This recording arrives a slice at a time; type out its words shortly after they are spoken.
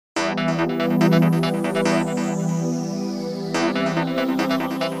Hello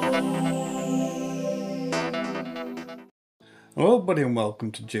buddy and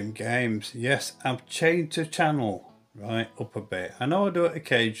welcome to Jim Games. Yes, I've changed the channel right up a bit. I know I do it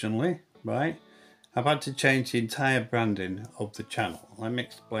occasionally, right? I've had to change the entire branding of the channel. Let me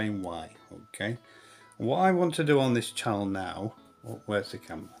explain why, okay? What I want to do on this channel now, where's the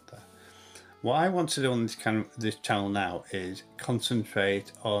camera there? What I want to do on this channel now is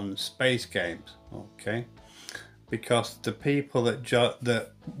concentrate on space games, okay? Because the people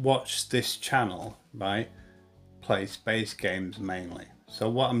that watch this channel, right, play space games mainly. So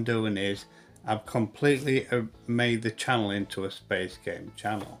what I'm doing is I've completely made the channel into a space game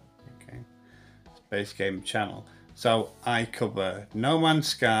channel. Okay, space game channel. So I cover No Man's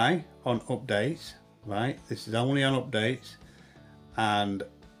Sky on updates, right? This is only on updates, and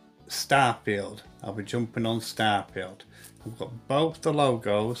Starfield. I'll be jumping on Starfield. I've got both the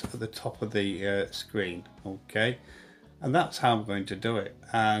logos at the top of the screen, okay? And that's how I'm going to do it.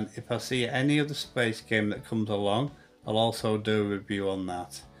 And if I see any other space game that comes along, I'll also do a review on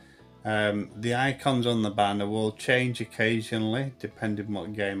that. The icons on the banner will change occasionally depending on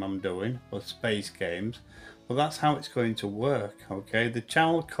what game I'm doing, for space games. But that's how it's going to work, okay? The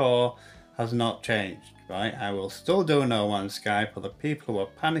channel core has not changed, right? I will still do No Man's Sky for the people who are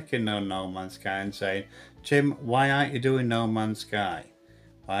panicking on No Man's Sky and saying, Jim, why aren't you doing No Man's Sky?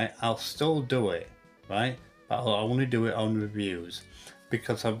 Right? I'll still do it, right? I'll only do it on reviews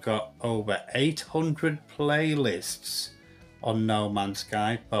because I've got over 800 playlists on No Man's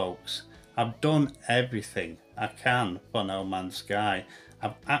Sky, folks. I've done everything I can for No Man's Sky.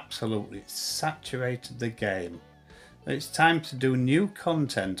 I've absolutely saturated the game. It's time to do new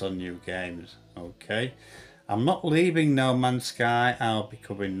content on new games, okay? I'm not leaving No Man's Sky. I'll be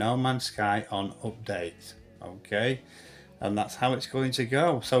covering No Man's Sky on updates, okay? And that's how it's going to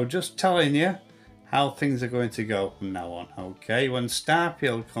go. So just telling you how things are going to go from now on, okay? When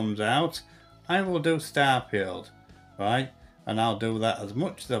Starfield comes out, I will do Starfield, right? And I'll do that as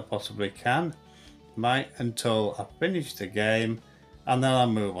much as I possibly can, right? Until I finish the game, and then I'll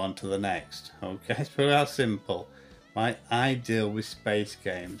move on to the next, okay? It's pretty that simple, right? I deal with space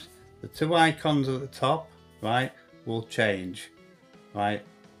games. The two icons at the top, right, will change, right?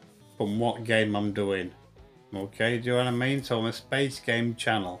 From what game I'm doing, okay? Do you know what I mean? So I'm a space game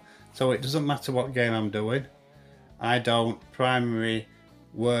channel. So it doesn't matter what game I'm doing. I don't primarily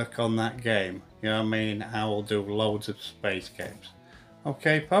work on that game. You know what I mean? I will do loads of space games.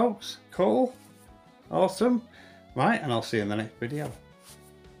 Okay, folks? Cool? Awesome? Right, and I'll see you in the next video.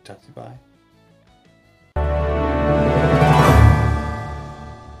 Tatty bye.